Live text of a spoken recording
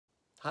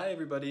Hi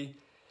everybody.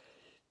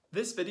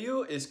 This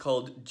video is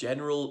called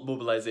General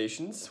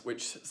Mobilisations,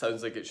 which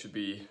sounds like it should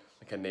be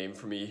like a name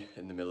for me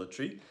in the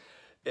military.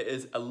 It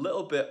is a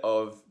little bit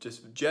of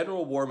just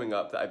general warming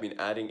up that I've been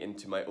adding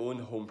into my own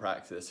home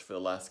practice for the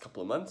last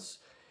couple of months.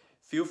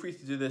 Feel free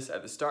to do this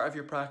at the start of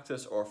your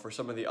practice or for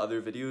some of the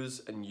other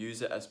videos and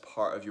use it as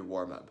part of your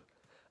warm-up.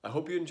 I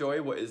hope you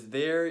enjoy what is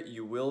there.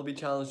 You will be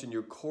challenged in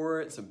your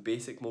core, some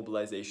basic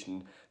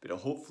mobilization, but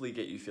it'll hopefully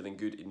get you feeling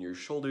good in your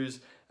shoulders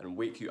and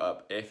wake you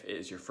up if it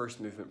is your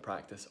first movement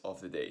practice of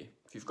the day.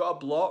 If you've got a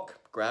block,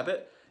 grab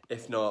it.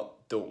 If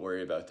not, don't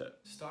worry about it.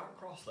 Start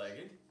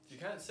cross-legged. If you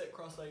can't sit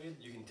cross-legged,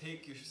 you can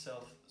take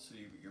yourself so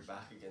you're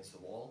back against the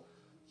wall,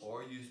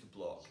 or use the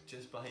block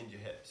just behind your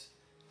hips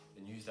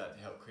and use that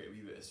to help create a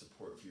wee bit of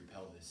support for your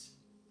pelvis.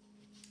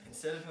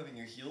 Instead of having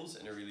your heels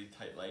in a really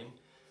tight line,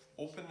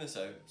 open this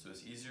out so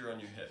it's easier on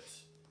your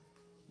hips,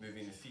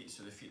 moving the feet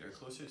so the feet are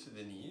closer to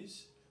the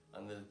knees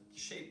and the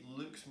shape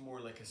looks more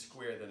like a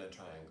square than a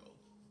triangle.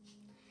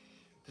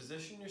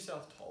 Position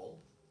yourself tall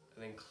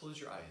and then close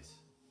your eyes.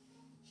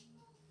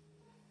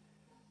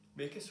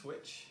 Make a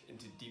switch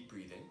into deep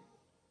breathing,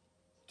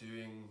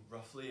 doing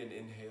roughly an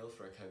inhale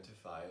for a count of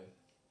 5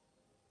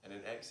 and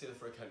an exhale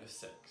for a count of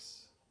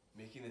 6,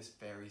 making this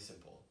very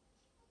simple.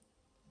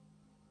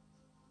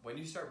 When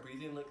you start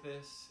breathing like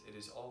this, it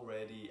is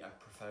already a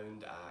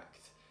profound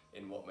act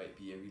in what might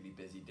be a really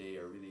busy day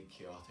or a really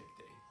chaotic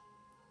day.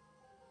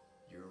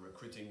 You're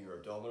recruiting your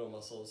abdominal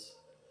muscles,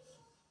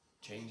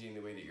 changing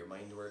the way that your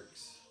mind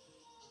works,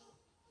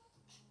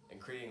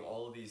 and creating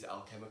all of these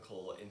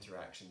alchemical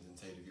interactions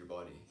inside of your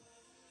body.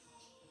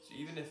 So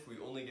even if we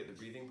only get the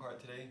breathing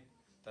part today,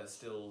 that's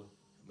still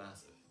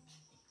massive.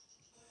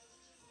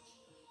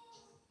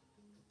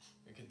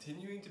 And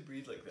continuing to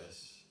breathe like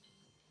this,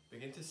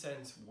 begin to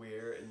sense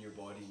where in your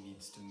body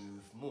needs to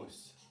move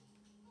most.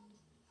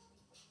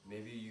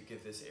 Maybe you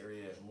give this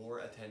area more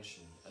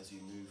attention as you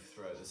move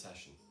throughout the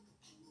session.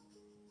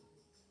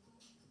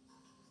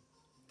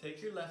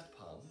 Take your left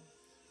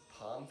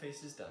palm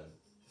faces down,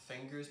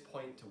 fingers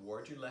point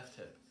toward your left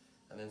hip,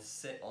 and then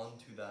sit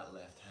onto that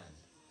left hand.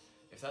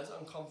 If that's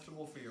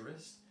uncomfortable for your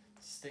wrist,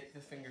 stick the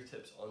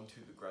fingertips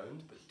onto the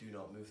ground, but do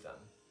not move them.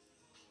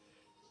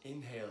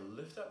 Inhale,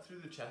 lift up through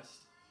the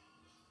chest.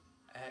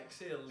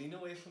 Exhale, lean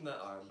away from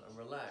that arm and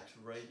relax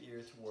right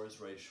ear towards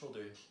right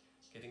shoulder,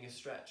 getting a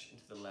stretch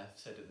into the left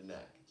side of the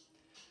neck.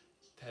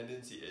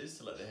 Tendency is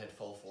to let the head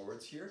fall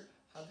forwards here,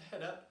 have the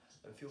head up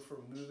and feel for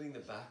moving the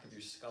back of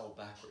your skull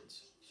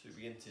backwards. So we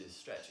begin to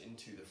stretch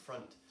into the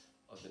front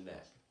of the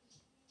neck.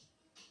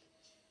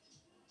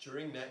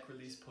 During neck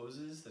release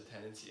poses, the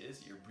tendency is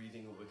that your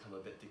breathing will become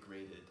a bit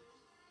degraded.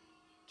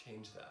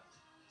 Change that.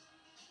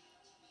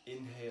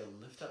 Inhale,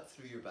 lift up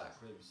through your back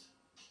ribs.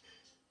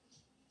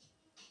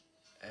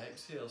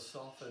 Exhale,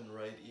 soften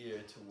right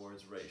ear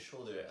towards right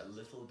shoulder a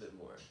little bit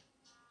more.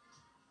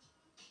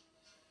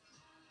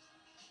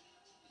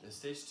 In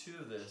stage 2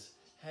 of this,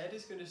 head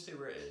is going to stay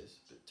where it is,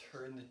 but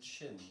turn the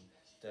chin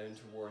down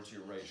towards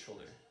your right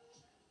shoulder.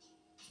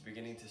 So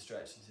beginning to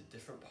stretch into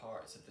different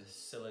parts of this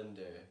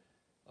cylinder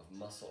of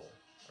muscle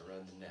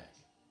around the neck.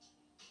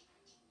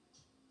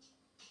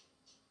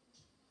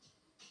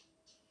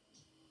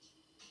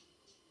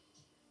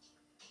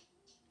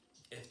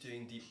 If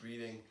doing deep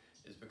breathing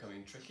is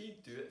becoming tricky,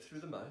 do it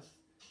through the mouth.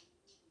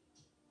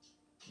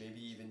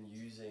 Maybe even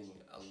using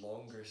a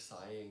longer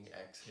sighing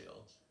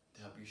exhale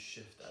to help you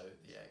shift out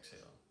the exhale.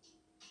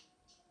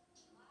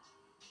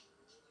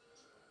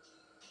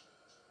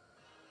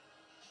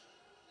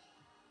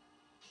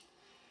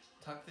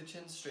 Tuck the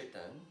chin straight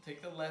down,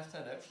 take the left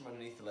hand out from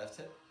underneath the left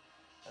hip,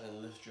 and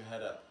then lift your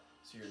head up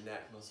so your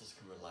neck muscles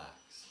can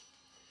relax.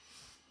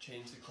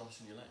 Change the cross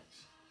in your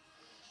legs.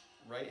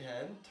 Right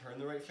hand, turn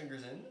the right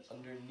fingers in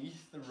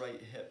underneath the right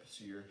hip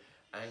so you're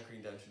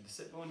anchoring down through the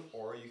sit bone,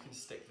 or you can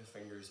stick the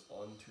fingers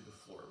onto the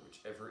floor,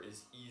 whichever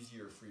is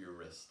easier for your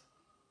wrist.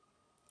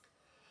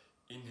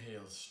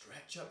 Inhale,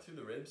 stretch up through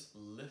the ribs,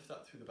 lift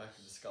up through the back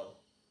of the skull.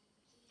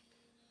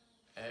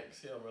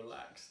 Exhale,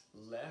 relax,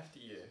 left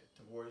ear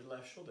towards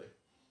left shoulder.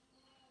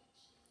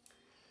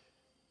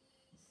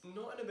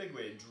 Not in a big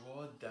way,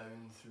 draw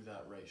down through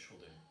that right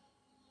shoulder.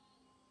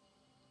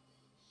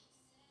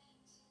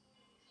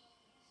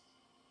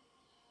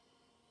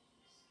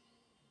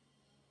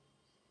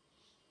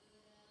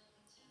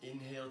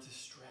 Inhale to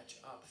stretch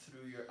up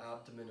through your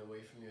abdomen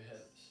away from your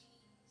hips.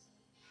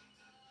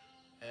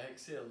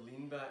 Exhale,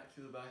 lean back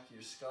through the back of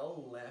your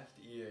skull, left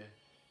ear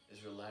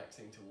is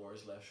relaxing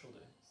towards left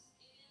shoulder.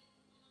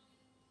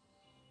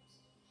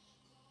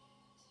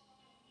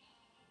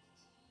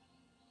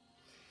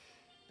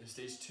 In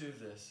stage 2 of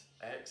this,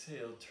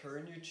 exhale,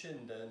 turn your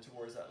chin down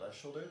towards that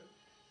left shoulder,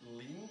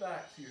 lean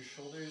back through your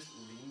shoulders,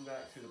 lean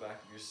back through the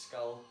back of your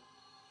skull,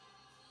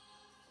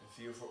 and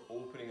feel for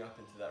opening up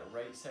into that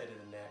right side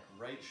of the neck,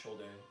 right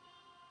shoulder.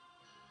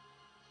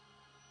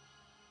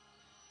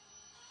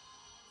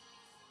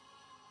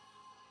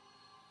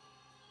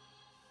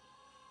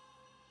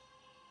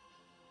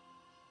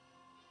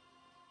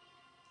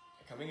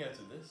 Coming out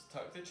of this,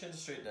 tuck the chin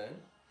straight down,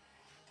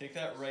 Take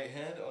that right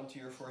hand onto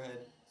your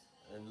forehead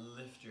and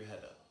lift your head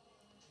up.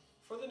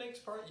 For the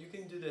next part, you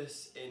can do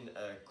this in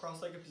a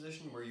cross-legged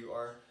position where you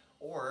are,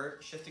 or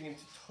shifting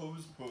into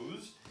toes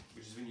pose,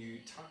 which is when you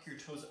tuck your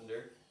toes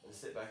under and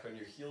sit back on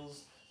your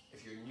heels.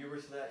 If you're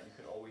newer to that, you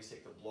can always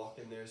take the block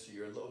in there so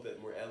you're a little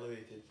bit more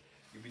elevated.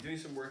 You'll be doing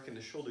some work in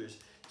the shoulders,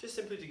 just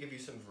simply to give you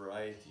some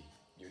variety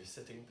in your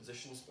sitting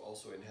positions, but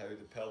also in how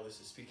the pelvis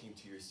is speaking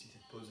to your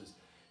seated poses.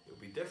 It'll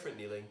be different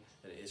kneeling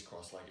than it is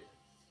cross-legged.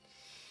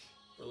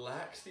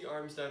 Relax the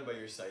arms down by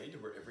your side,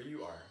 wherever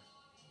you are.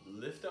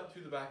 Lift up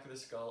through the back of the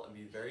skull and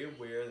be very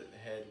aware that the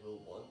head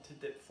will want to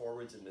dip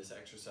forwards in this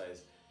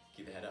exercise.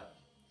 Keep the head up.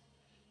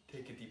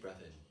 Take a deep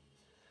breath in.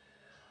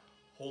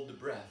 Hold the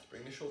breath.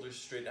 Bring the shoulders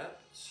straight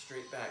up,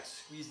 straight back.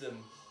 Squeeze them.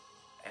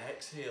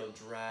 Exhale,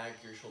 drag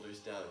your shoulders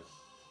down.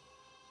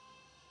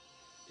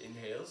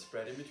 Inhale,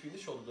 spread in between the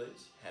shoulder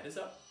blades. Head is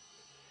up.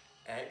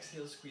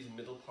 Exhale, squeeze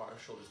middle part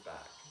of shoulders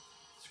back.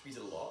 Squeeze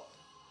a lot.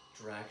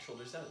 Drag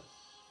shoulders down.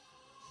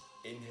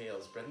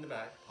 Inhale, spread in the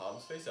back,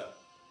 palms face up.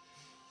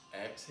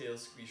 Exhale,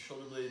 squeeze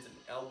shoulder blades and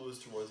elbows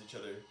towards each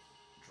other.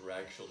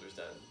 Drag shoulders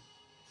down.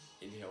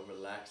 Inhale,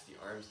 relax the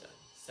arms down.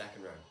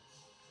 Second round.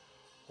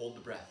 Hold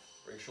the breath.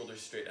 Bring shoulders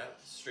straight up,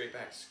 straight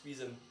back, squeeze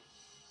them.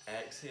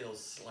 Exhale,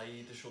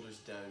 slide the shoulders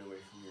down away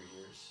from your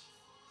ears.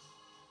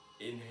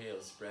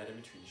 Inhale, spread in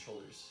between the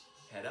shoulders.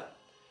 Head up.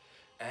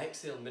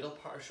 Exhale, middle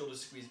part of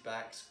shoulders squeeze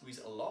back, squeeze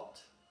a lot.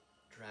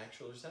 Drag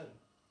shoulders down.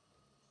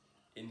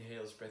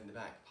 Inhale, spread in the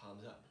back,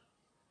 palms up.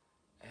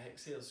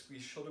 Exhale,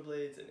 squeeze shoulder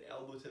blades and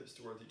elbow tips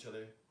towards each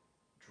other.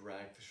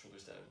 Drag the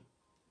shoulders down.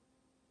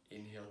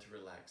 Inhale to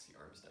relax the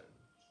arms down.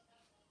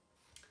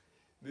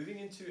 Moving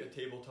into a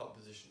tabletop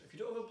position. If you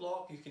don't have a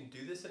block, you can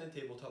do this in a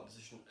tabletop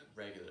position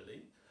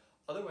regularly.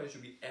 Otherwise,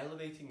 you'll be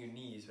elevating your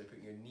knees by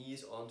putting your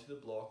knees onto the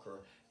block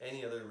or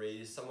any other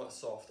raised, somewhat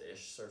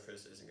soft-ish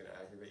surface isn't going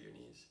to aggravate your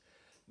knees.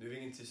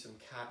 Moving into some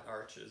cat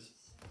arches.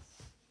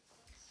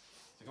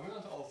 So coming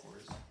onto all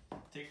fours,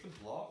 take the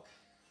block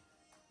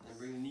and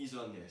bring the knees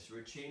on there. So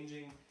we're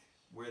changing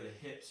where the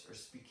hips are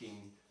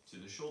speaking to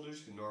the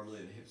shoulders, because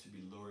normally the hips would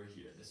be lower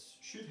here. This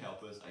should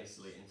help us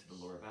isolate into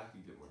the lower back a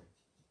bit more.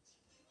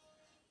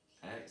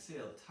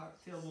 Exhale, tuck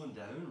tailbone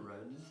down,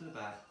 round into the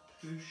back,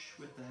 push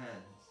with the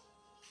hands.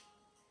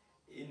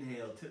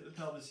 Inhale, tip the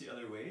pelvis the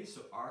other way,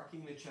 so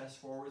arcing the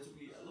chest forwards will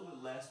be a little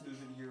bit less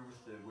movement here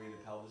with the way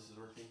the pelvis is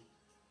working.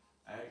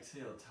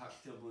 Exhale, tuck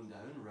tailbone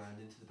down, round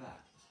into the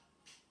back.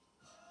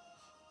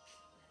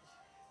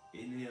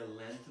 Inhale,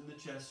 lengthen the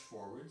chest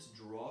forwards,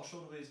 draw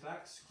shoulder blades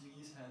back,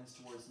 squeeze hands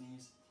towards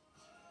knees.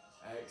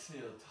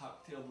 Exhale,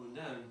 tuck tailbone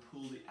down,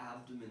 pull the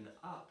abdomen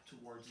up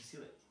towards the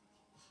ceiling.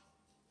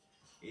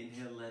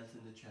 Inhale, lengthen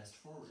the chest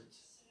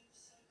forwards.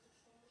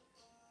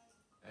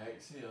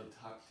 Exhale,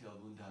 tuck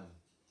tailbone down.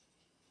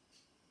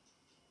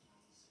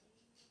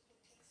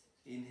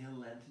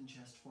 Inhale, lengthen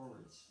chest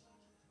forwards.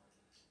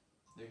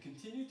 Now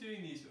continue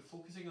doing these, but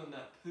focusing on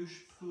that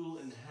push-pull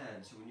in the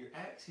hand. So when you're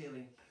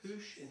exhaling,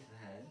 push into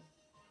the hand.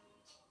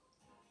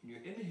 When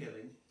you're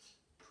inhaling,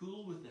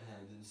 pull with the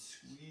hand and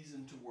squeeze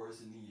them towards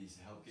the knees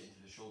to help get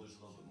into the shoulders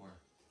a little bit more.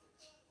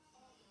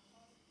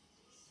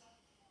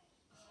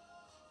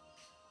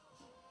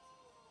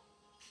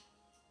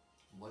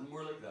 One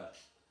more like that.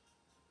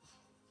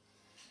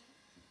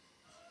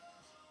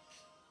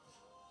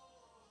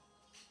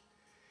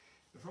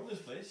 From this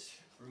place,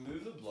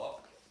 remove the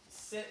block,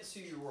 sit so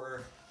you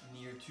are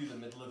near to the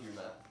middle of your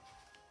mat.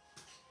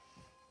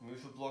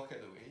 Move the block out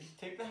of the way,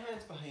 take the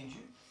hands behind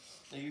you.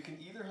 Now you can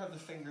either have the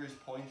fingers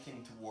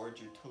pointing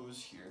towards your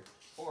toes here,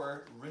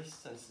 or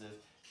wrist sensitive,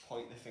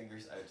 point the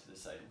fingers out to the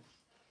side.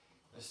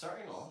 Now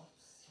starting off,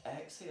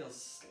 exhale,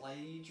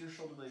 slide your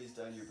shoulder blades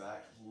down your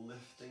back,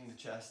 lifting the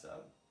chest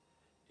up.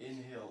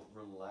 Inhale,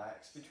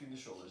 relax between the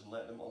shoulders and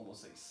let them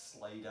almost like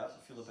slide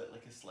up, feel a bit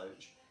like a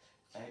slouch.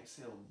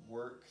 Exhale,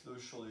 work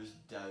those shoulders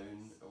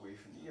down away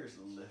from the ears,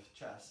 lift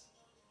chest.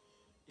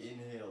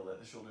 Inhale, let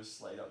the shoulders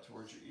slide up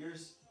towards your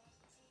ears.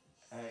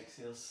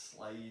 Exhale,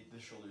 slide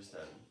the shoulders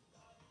down.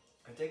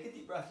 And take a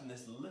deep breath in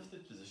this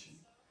lifted position.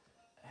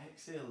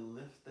 Exhale,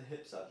 lift the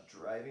hips up,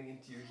 driving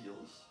into your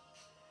heels.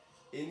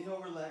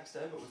 Inhale, relax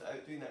down, but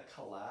without doing that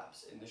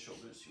collapse in the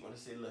shoulders. You want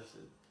to stay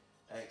lifted.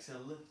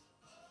 Exhale, lift.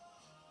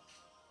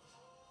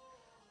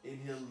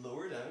 Inhale,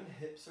 lower down,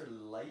 hips are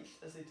light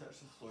as they touch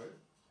the floor.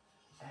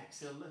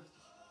 Exhale, lift.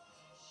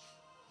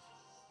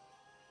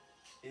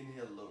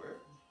 Inhale, lower.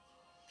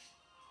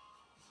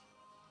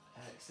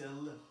 Exhale,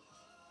 lift.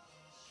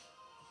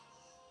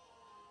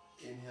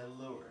 Inhale,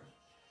 lower.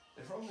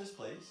 And from this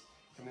place,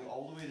 coming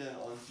all the way down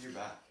onto your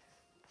back,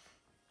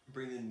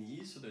 bring the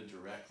knees so they're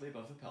directly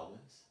above the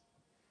pelvis.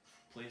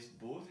 Place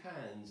both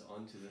hands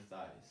onto the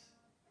thighs.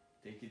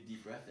 Take a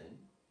deep breath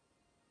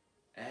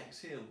in.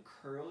 Exhale,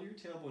 curl your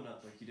tailbone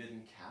up like you did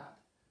in cat.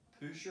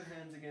 Push your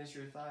hands against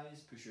your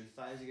thighs, push your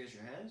thighs against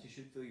your hands. You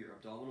should feel your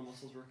abdominal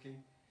muscles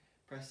working.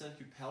 Press down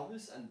through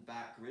pelvis and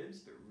back ribs,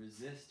 but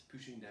resist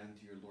pushing down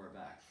to your lower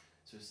back.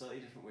 So a slightly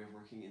different way of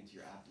working into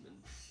your abdomen.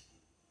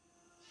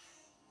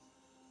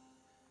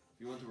 If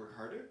you want to work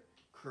harder,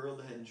 curl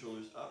the head and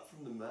shoulders up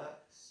from the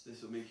mat.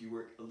 This will make you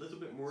work a little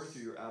bit more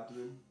through your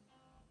abdomen.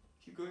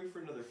 Keep going for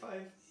another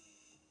 5,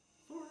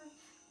 4,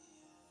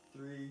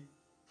 3,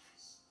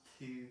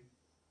 2,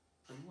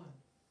 and 1.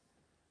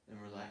 And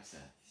relax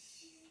that.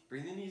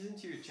 Bring the knees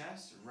into your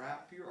chest,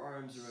 wrap your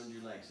arms around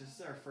your legs. This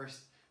is our first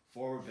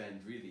forward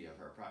bend really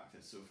of our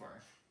practice so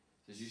far.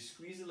 So as you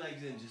squeeze the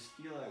legs in, just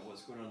feel out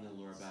what's going on in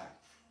the lower back.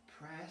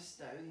 Press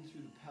down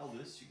through the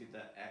pelvis so you get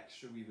that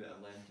extra wee bit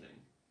of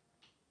lengthening.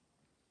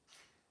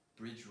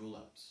 Bridge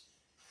roll-ups.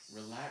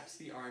 Relax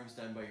the arms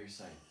down by your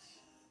sides.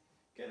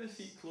 Get the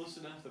feet close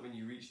enough that when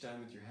you reach down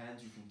with your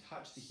hands, you can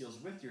touch the heels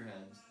with your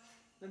hands.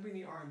 Then bring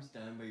the arms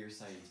down by your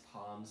sides,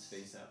 palms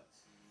face up.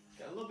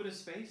 Get a little bit of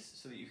space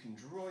so that you can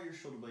draw your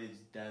shoulder blades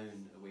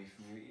down away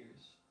from your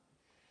ears.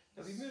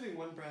 Now be moving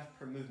one breath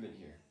per movement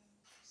here.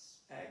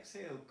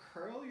 Exhale,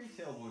 curl your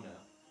tailbone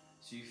up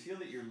so you feel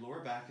that your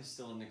lower back is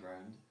still on the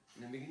ground,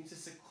 and then begin to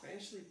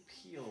sequentially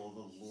peel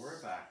the lower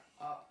back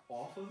up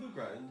off of the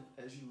ground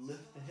as you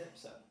lift the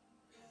hips up.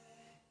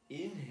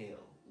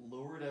 Inhale,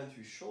 lower down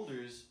through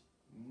shoulders,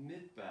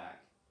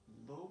 mid-back,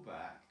 low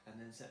back, and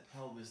then set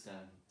pelvis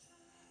down.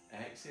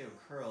 Exhale,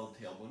 curl,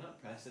 tailbone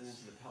up, press it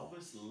into the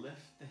pelvis,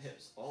 lift the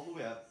hips all the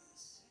way up.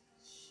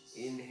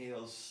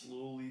 Inhale,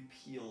 slowly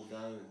peel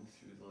down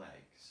through the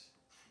legs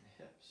and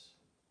the hips.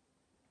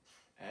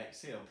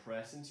 Exhale,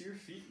 press into your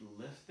feet,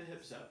 lift the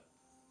hips up.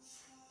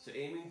 So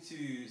aiming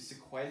to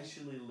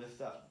sequentially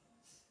lift up.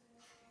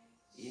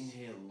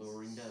 Inhale,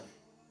 lowering down.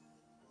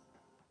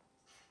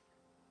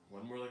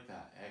 One more like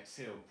that.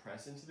 Exhale,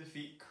 press into the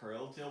feet,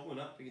 curl tailbone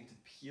up, begin to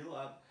peel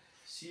up.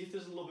 See if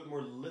there's a little bit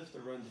more lift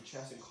around the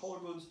chest and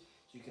collarbones,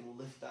 so you can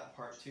lift that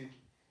part too.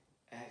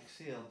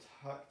 Exhale,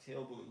 tuck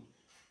tailbone,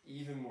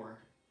 even more.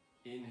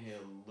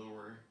 Inhale,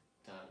 lower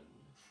down.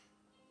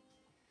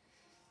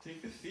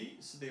 Take the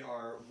feet so they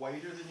are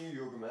wider than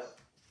your yoga mat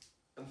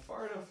and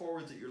far enough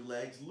forward that your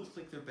legs look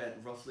like they're bent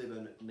roughly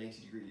about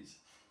 90 degrees.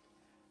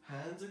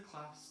 Hands are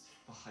clasped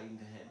behind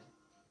the head.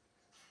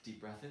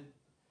 Deep breath in.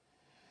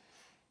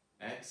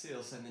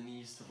 Exhale, send the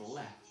knees to the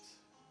left.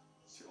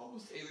 So you're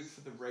almost aiming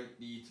for the right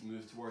knee to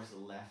move towards the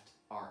left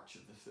arch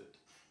of the foot.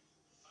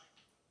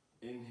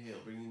 Inhale,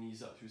 bring the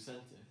knees up through center.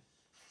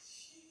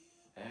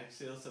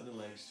 Exhale, send the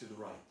legs to the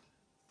right.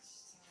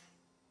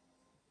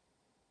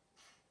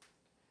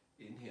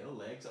 Inhale,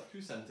 legs up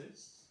through center.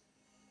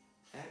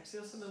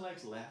 Exhale, send the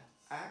legs left.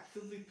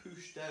 Actively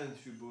push down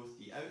through both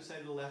the outside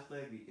of the left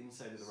leg, the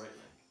inside of the right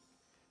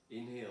leg.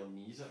 Inhale,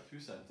 knees up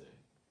through center.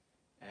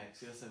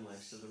 Exhale, send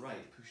legs to the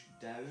right. Push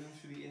down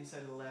through the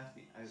inside of the left,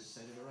 the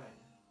outside of the right.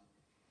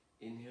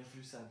 Inhale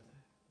through center.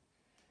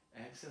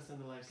 Exhale,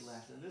 send the legs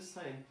left. And this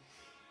time,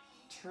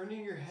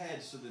 turning your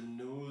head so the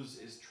nose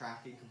is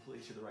tracking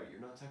completely to the right. You're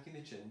not tucking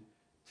the chin.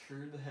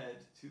 Turn the head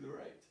to the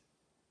right.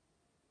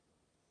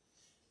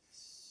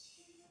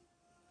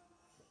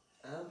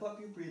 Amp up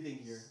your breathing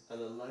here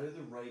and allow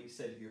the right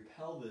side of your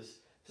pelvis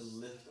to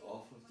lift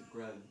off of the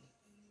ground.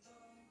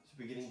 So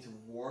beginning to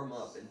warm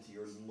up into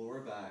your lower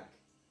back,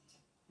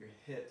 your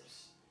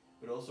hips,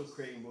 but also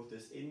creating both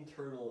this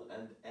internal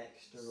and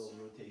external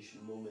rotation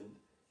moment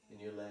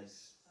in your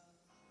legs.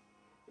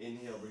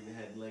 Inhale, bring the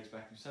head and legs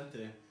back to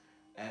center.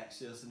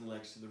 Exhale, send the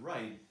legs to the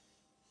right.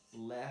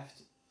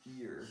 Left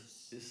ear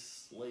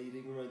is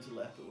sliding around to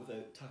left but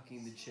without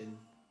tucking the chin.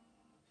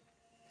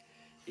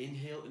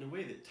 Inhale in a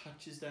way that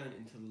touches down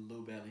into the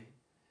low belly.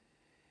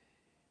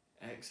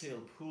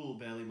 Exhale, pull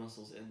belly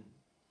muscles in.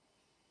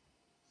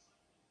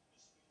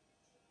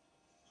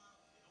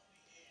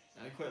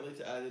 I quite like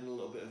to add in a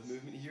little bit of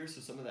movement here,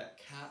 so some of that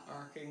cat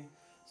arcing,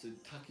 so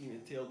tucking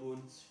the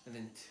tailbone and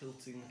then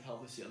tilting the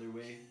pelvis the other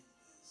way.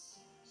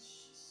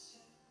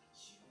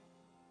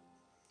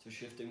 So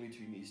shifting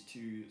between these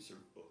two sort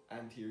of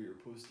anterior,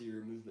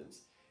 posterior movements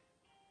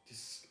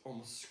just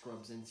almost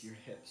scrubs into your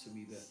hips a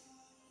wee bit.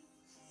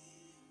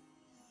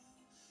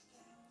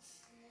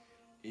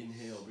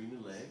 Inhale, bring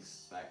the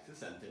legs back to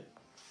center.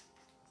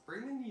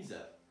 Bring the knees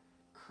up.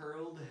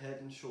 Curl the head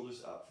and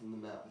shoulders up from the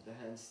mat with the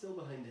hands still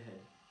behind the head.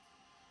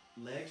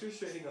 Legs are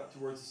straightening up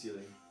towards the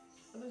ceiling.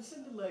 And then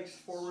send the legs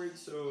forward,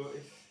 so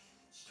if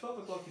 12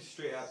 o'clock is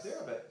straight up, they're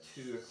about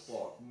 2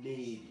 o'clock,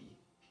 maybe.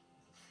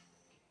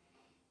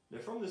 Now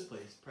from this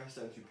place, press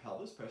down through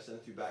pelvis, press down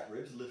through back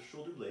ribs, lift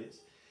shoulder blades.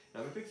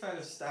 Now I'm a big fan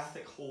of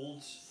static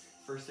holds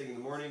first thing in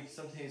the morning.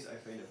 Sometimes I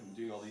find if I'm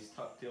doing all these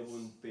tuck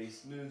tailbone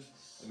based moves,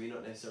 I may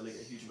not necessarily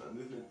get a huge amount of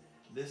movement.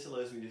 This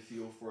allows me to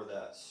feel for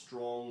that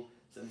strong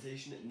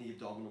sensation in the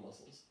abdominal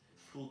muscles.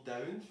 Pull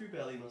down through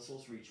belly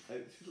muscles, reach out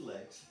through the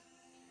legs.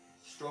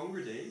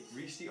 Stronger day,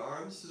 reach the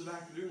arms to the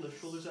back of the room, lift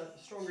shoulders up.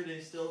 Stronger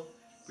day still,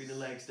 bring the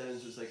legs down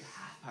so it's like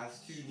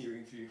 2:30,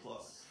 nearing 3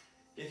 o'clock.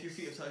 If your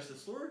feet have touched the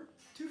floor,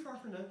 too far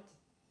for now.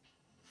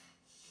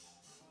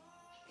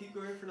 Keep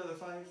going for another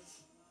 5,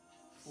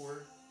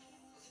 4,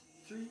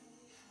 3,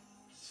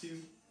 2,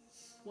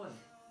 1.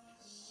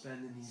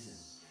 Bend the knees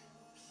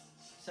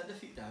in. Set the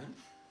feet down,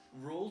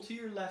 roll to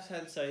your left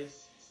hand side,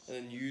 and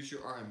then use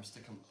your arms to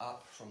come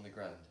up from the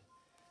ground.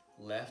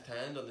 Left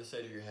hand on the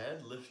side of your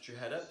head, lift your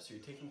head up so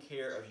you're taking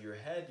care of your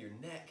head, your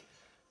neck,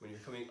 when you're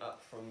coming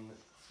up from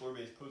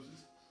floor-based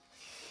poses.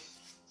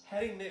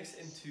 Heading next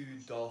into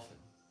dolphin.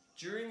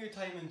 During your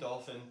time in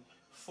dolphin,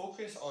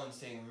 focus on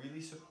staying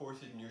really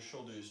supported in your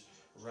shoulders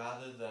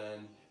rather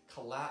than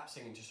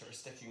collapsing and just sort of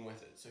sticking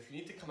with it. So if you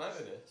need to come out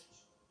of this,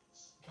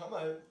 come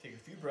out, take a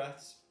few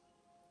breaths,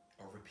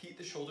 or repeat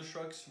the shoulder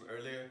shrugs from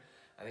earlier,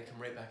 and then come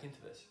right back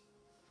into this.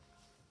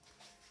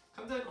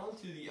 Come down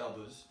onto the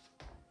elbows,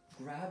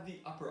 grab the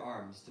upper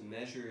arms to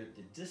measure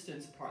the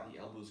distance apart the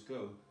elbows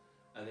go,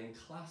 and then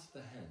clasp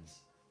the hands.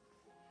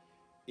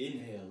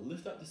 Inhale,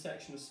 lift up the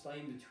section of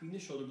spine between the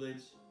shoulder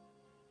blades.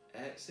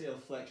 Exhale,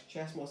 flex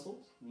chest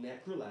muscles,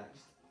 neck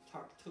relaxed,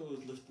 tuck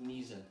toes, lift the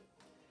knees in.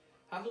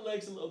 Have the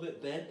legs a little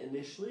bit bent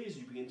initially as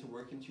you begin to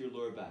work into your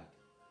lower back.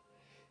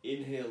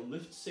 Inhale,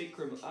 lift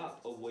sacrum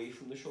up away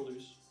from the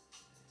shoulders.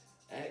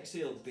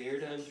 Exhale, bear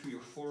down through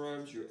your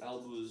forearms, your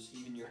elbows,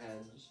 even your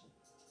hands.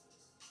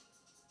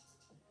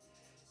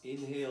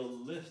 Inhale,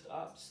 lift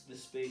up the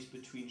space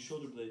between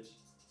shoulder blades.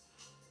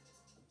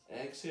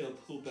 Exhale,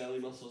 pull belly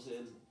muscles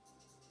in.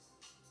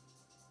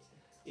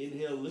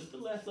 Inhale, lift the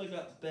left leg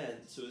up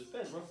bent, so it's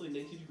bent roughly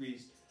 90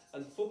 degrees,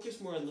 and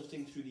focus more on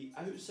lifting through the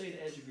outside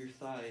edge of your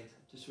thigh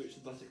to switch the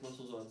buttock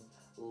muscles on,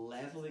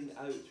 leveling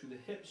out through the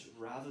hips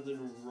rather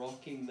than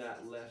rocking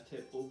that left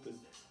hip open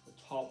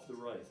atop the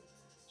right.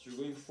 So you're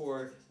going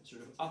for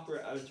sort of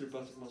upper outer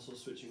buttock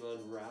muscles switching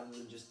on rather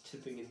than just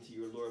tipping into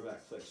your lower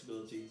back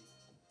flexibility.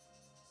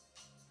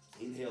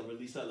 Inhale,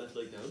 release that left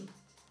leg down.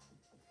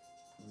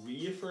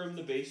 Reaffirm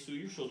the base through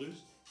your shoulders.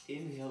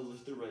 Inhale,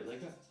 lift the right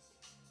leg up.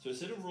 So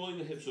instead of rolling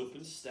the hips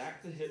open,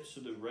 stack the hips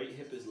so the right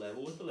hip is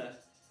level with the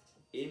left.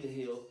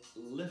 Inhale,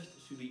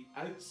 lift through the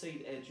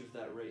outside edge of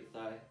that right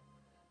thigh.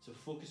 So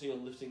focusing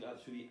on lifting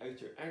up through the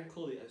outer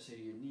ankle, the outside of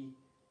your knee.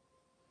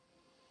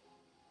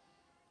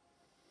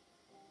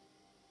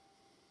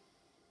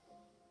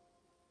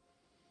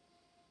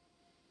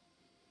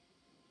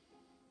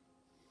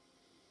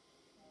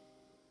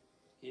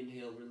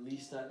 Inhale,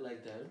 release that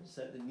leg down,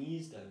 set the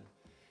knees down.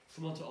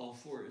 Come onto all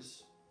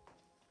fours.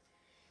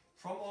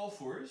 From all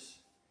fours,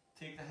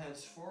 take the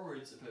hands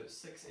forwards about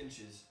 6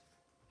 inches.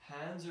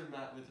 Hands are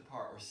mat width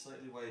apart or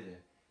slightly wider,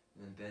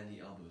 and then bend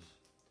the elbows.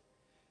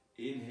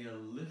 Inhale,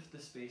 lift the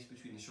space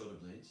between the shoulder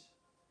blades.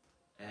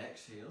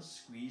 Exhale,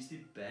 squeeze the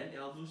bent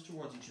elbows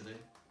towards each other.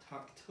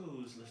 Tuck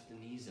toes, lift the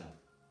knees up.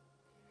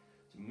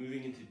 So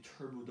moving into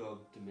turbo dog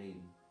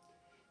domain.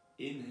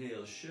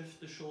 Inhale, shift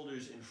the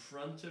shoulders in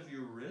front of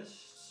your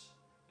wrists.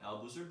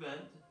 Elbows are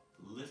bent.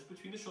 Lift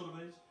between the shoulder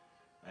blades.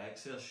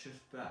 Exhale,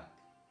 shift back.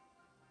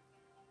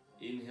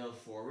 Inhale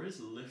forwards,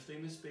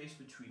 lifting the space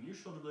between your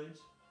shoulder blades.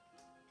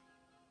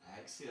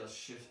 Exhale,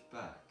 shift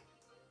back.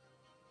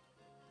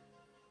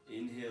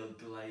 Inhale,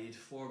 glide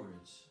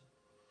forwards.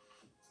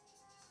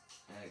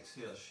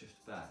 Exhale,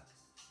 shift back.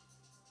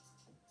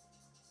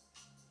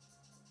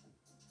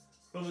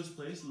 From this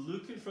place,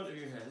 look in front of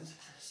your hands.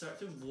 Start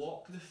to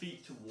walk the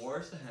feet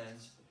towards the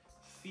hands.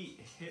 Feet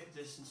hip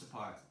distance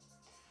apart.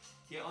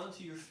 Get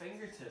onto your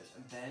fingertips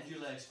and bend your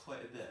legs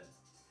quite a bit.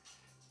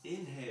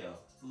 Inhale,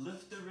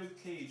 lift the rib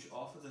cage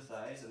off of the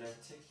thighs and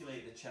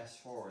articulate the chest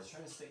forwards,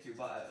 trying to stick your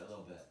butt out a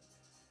little bit.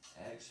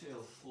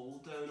 Exhale,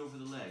 fold down over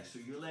the legs. So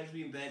your legs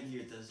being bent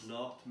here does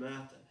not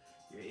matter.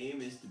 Your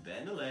aim is to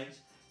bend the legs.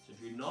 So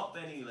if you're not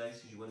bending your legs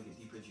because you want to get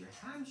deeper into your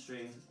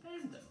hamstrings,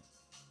 bend them.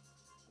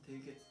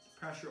 Take it,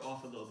 pressure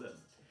off a little bit.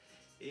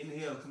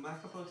 Inhale, come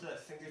back up onto that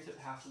fingertip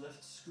half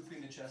lift,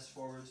 scooping the chest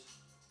forwards.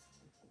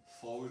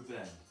 Forward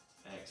bend.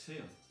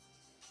 Exhale.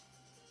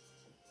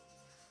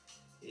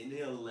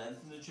 Inhale,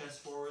 lengthen the chest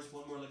forwards,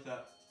 one more like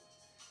that.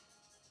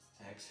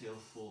 Exhale,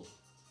 fold.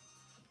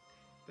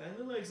 Bend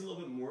the legs a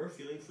little bit more,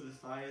 feeling for the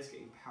thighs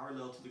getting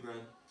parallel to the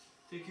ground.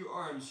 Take your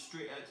arms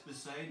straight out to the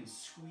side and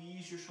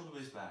squeeze your shoulder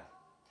blades back.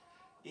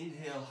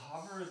 Inhale,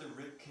 hover the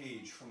rib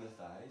cage from the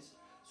thighs.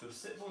 So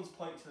sit bones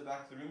point to the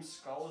back of the room,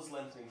 skull is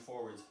lengthening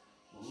forwards.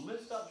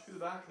 Lift up through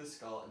the back of the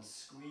skull and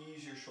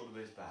squeeze your shoulder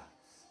blades back.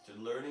 So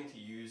learning to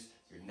use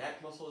your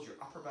neck muscles, your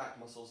upper back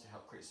muscles to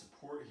help create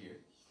support here.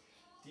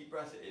 Deep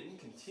breath in,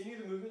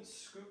 continue the movement,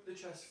 scoop the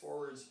chest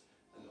forwards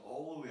and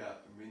all the way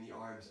up and bring the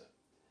arms up.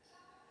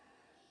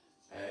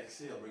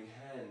 Exhale, bring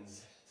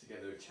hands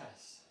together at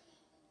chest.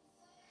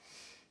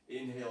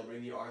 Inhale,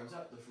 bring the arms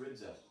up, lift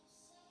ribs up.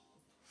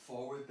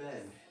 Forward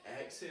bend.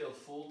 Exhale,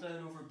 fold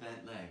down over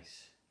bent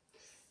legs.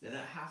 Then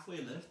at halfway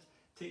lift,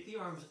 take the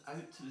arms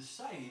out to the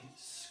side,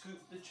 scoop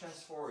the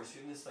chest forward. So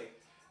you're in this like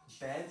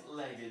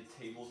bent-legged,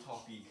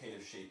 tabletop-y kind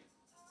of shape.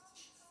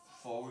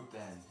 Forward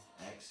bend.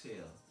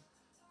 Exhale.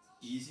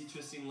 Easy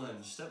twisting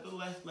lunge. Step the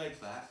left leg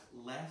back.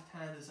 Left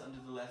hand is under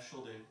the left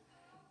shoulder.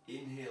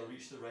 Inhale,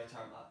 reach the right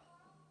arm up.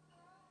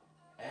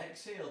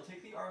 Exhale,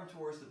 take the arm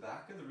towards the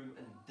back of the room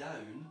and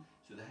down,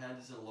 so the hand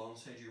is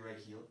alongside your right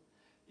heel.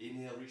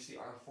 Inhale, reach the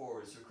arm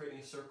forward, so creating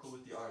a circle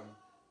with the arm.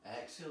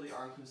 Exhale, the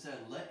arm comes down.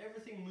 Let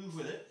everything move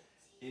with it.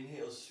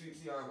 Inhale,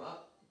 sweep the arm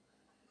up.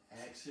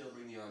 Exhale,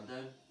 bring the arm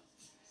down.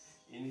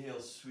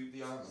 Inhale, sweep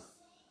the arm up.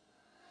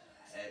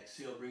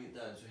 Exhale, bring it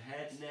down. So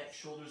head, neck,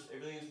 shoulders,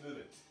 everything is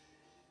moving.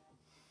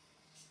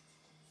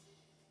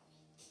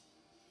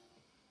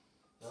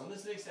 On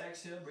this next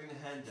exhale, bring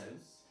the hand down.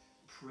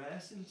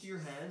 Press into your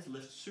hands,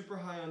 lift super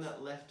high on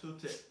that left toe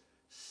tip.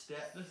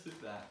 Step the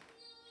foot back.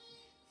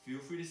 Feel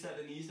free to set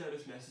the knees down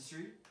if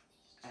necessary.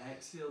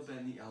 Exhale,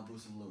 bend the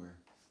elbows and lower.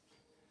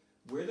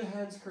 Where the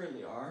hands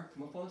currently are,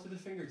 come up onto the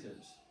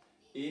fingertips.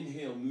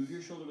 Inhale, move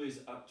your shoulder blades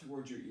up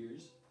towards your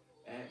ears.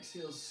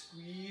 Exhale,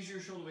 squeeze your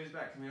shoulder blades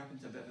back, coming up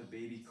into a bit of a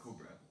baby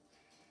cobra.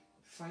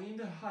 Find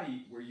a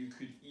height where you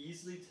could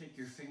easily take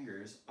your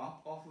fingers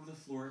up off of the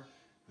floor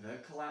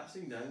without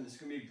collapsing down. This is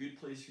going to be a good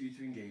place for you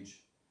to engage.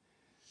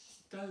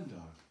 Down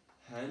dog.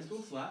 Hands go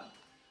flat.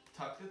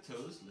 Tuck the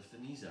toes, lift the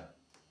knees up.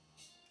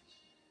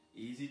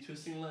 Easy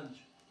twisting lunge.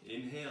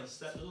 Inhale,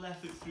 step the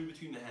left foot through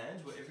between the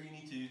hands, whatever you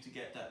need to do to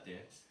get that there.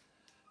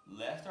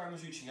 Left arm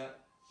is reaching up.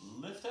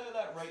 Lift out of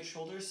that right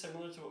shoulder,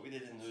 similar to what we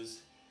did in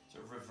those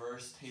sort of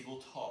reverse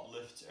tabletop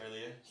lifts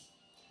earlier.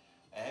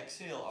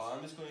 Exhale,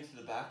 arm is going to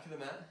the back of the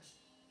mat.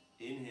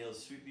 Inhale,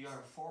 sweep the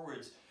arm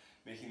forwards,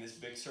 making this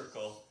big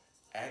circle.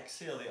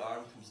 Exhale, the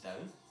arm comes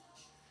down.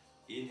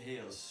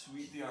 Inhale,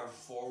 sweep the arm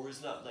forwards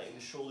and up, letting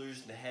the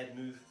shoulders and the head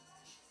move.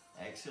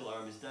 Exhale,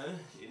 arm is down.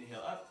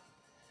 Inhale, up.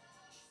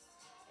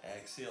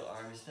 Exhale,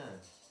 arm is down.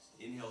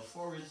 Inhale,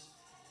 forwards.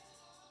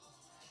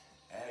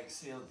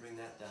 Exhale, bring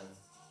that down.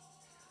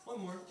 One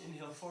more,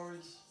 inhale,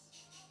 forwards.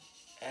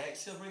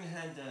 Exhale, bring the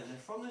hand down. Now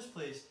from this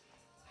place,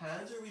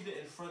 hands are a wee bit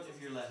in front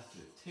of your left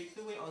foot. Take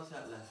the weight onto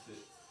that left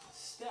foot.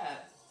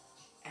 Step.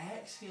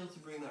 Exhale to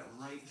bring that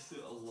right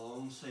foot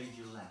alongside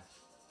your left.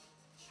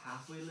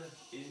 Halfway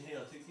lift.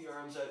 Inhale, take the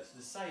arms out to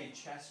the side.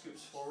 Chest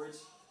scoops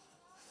forwards.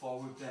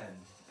 Forward bend.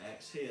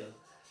 Exhale.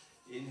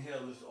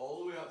 Inhale, lift all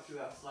the way up through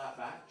that flat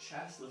back.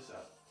 Chest lifts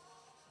up.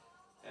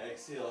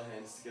 Exhale,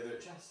 hands together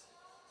at chest.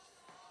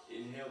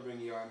 Inhale, bring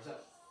the arms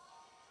up.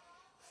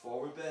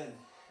 Forward bend.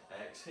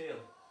 Exhale.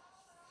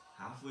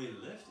 Halfway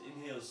lift.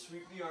 Inhale,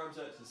 sweep the arms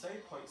out to the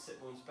side. Point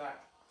sit bones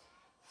back.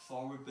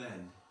 Forward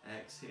bend.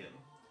 Exhale.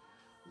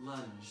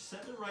 Lunge.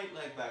 Set the right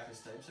leg back this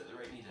time. Set the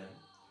right knee down.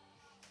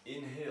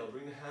 Inhale,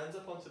 bring the hands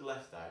up onto the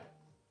left thigh.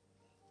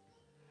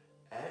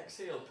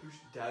 Exhale, push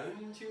down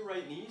into your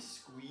right knee.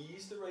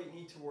 Squeeze the right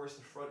knee towards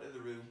the front of the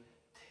room.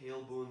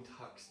 Tailbone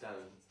tucks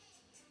down.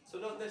 So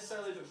not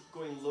necessarily about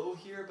going low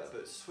here, but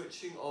about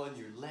switching on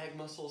your leg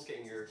muscles,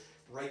 getting your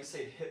right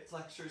side hip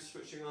flexors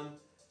switching on.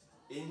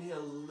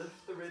 Inhale,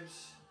 lift the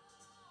ribs.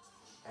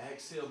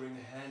 Exhale, bring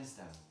the hands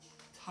down.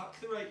 Tuck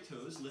the right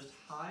toes, lift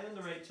high on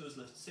the right toes,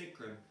 lift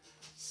sacrum.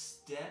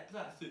 Step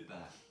that foot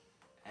back.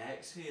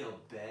 Exhale,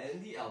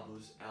 bend the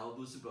elbows,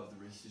 elbows above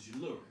the wrists as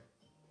you lower.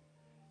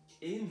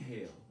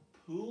 Inhale,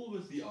 pull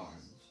with the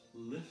arms,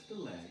 lift the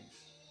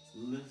legs,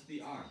 lift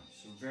the arms,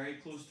 so very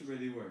close to where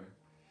they were.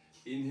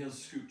 Inhale,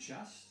 scoop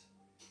chest.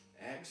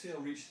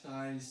 Exhale, reach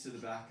thighs to the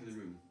back of the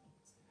room.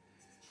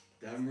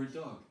 Downward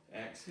dog.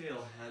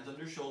 Exhale, hands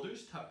under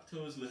shoulders, tuck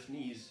toes, lift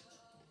knees.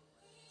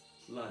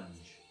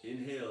 Lunge.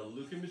 Inhale,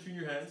 look in between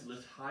your hands,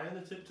 lift high on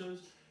the tiptoes,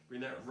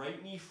 bring that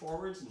right knee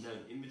forwards and down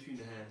in between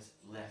the hands,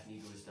 left knee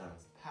goes down.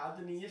 Pad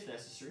the knee if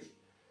necessary.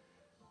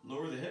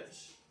 Lower the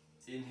hips.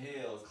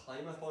 Inhale,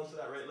 climb up onto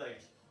that right leg.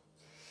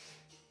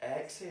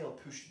 Exhale,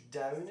 push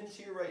down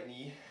into your right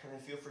knee and then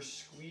feel for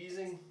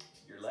squeezing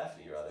your left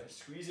knee rather.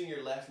 Squeezing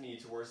your left knee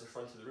towards the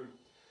front of the room.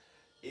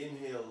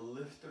 Inhale,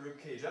 lift the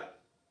ribcage up.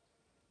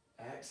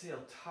 Exhale,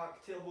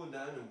 tuck tailbone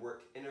down and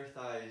work inner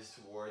thighs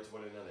towards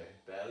one another.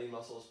 Belly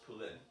muscles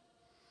pull in.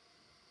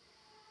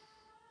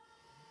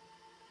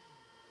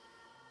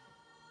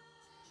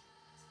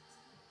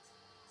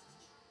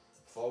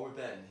 Forward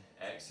bend.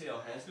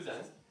 Exhale, hands go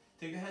down.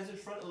 Take the hands in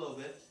front a little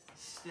bit.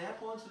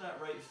 Step onto that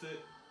right foot.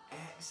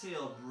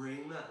 Exhale,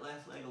 bring that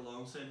left leg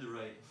alongside the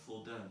right.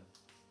 Fold down.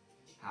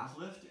 Half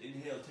lift.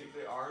 Inhale, take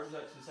the arms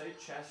out to the side.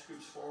 Chest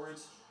scoops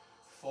forwards.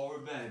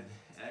 Forward bend.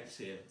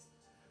 Exhale.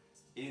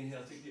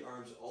 Inhale, take the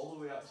arms all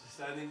the way up to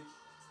standing.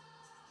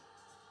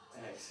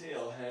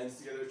 Exhale, hands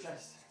together at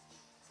chest.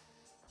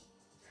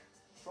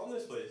 From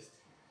this place,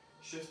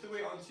 shift the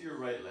weight onto your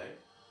right leg.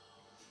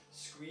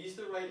 Squeeze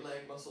the right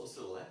leg muscles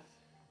to the left.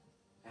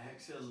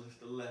 Exhale, lift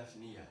the left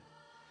knee up.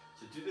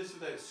 So do this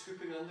without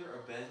scooping under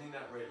or bending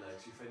that right leg,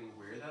 so you're finding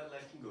where that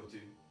leg can go to.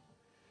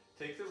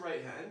 Take the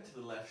right hand to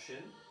the left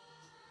shin.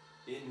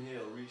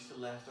 Inhale, reach the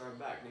left arm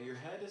back. Now your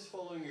head is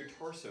following your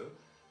torso,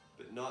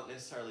 but not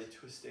necessarily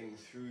twisting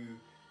through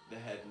the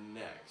head and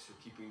neck, so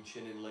keeping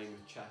chin in line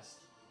with chest.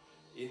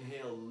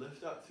 Inhale,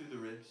 lift up through the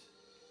ribs.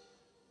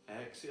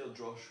 Exhale,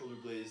 draw shoulder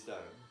blades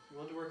down. If you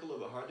want to work a little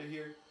bit harder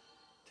here,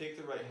 take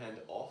the right hand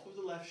off of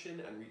the left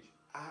shin and reach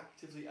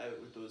actively out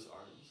with those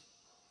arms.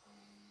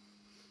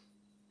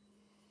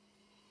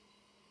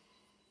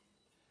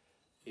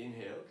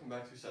 Inhale, come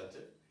back to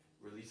center.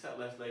 Release that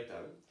left leg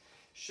down.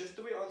 Shift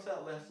the weight onto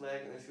that left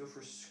leg and then feel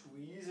for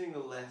squeezing the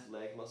left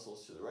leg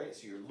muscles to the right.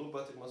 So your low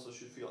buttock muscles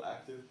should feel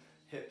active.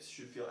 Hips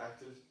should feel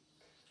active.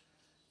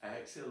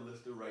 Exhale,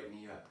 lift the right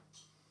knee up.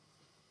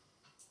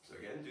 So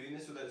again, doing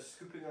this without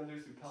scooping under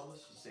through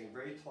pelvis, staying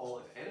very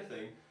tall. If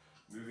anything,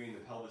 moving the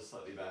pelvis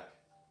slightly back.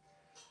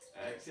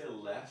 Exhale,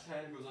 left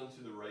hand goes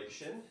onto the right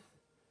shin.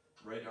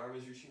 Right arm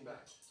is reaching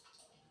back.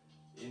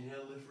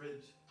 Inhale, lift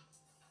ribs.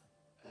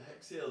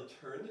 Exhale,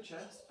 turn the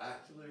chest,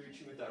 actively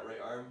reaching with that right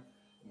arm,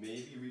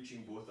 maybe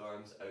reaching both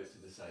arms out to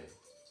the side.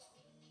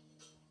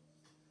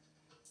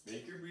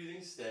 Make your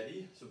breathing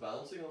steady, so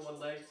balancing on one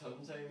leg,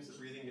 sometimes the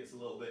breathing gets a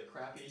little bit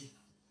crappy.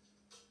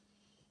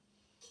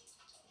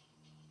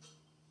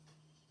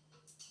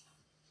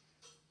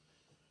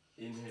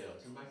 Inhale,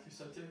 come back through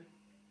center,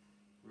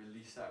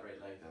 release that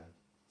right leg down.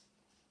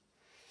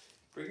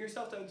 Bring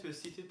yourself down to a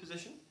seated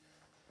position.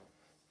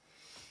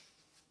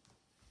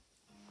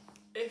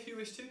 If you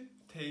wish to,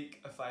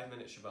 take a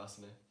 5-minute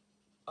Shavasana.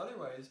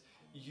 Otherwise,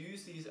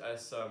 use these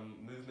as some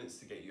movements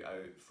to get you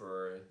out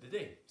for the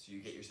day, so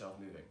you get yourself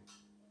moving.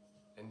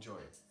 Enjoy.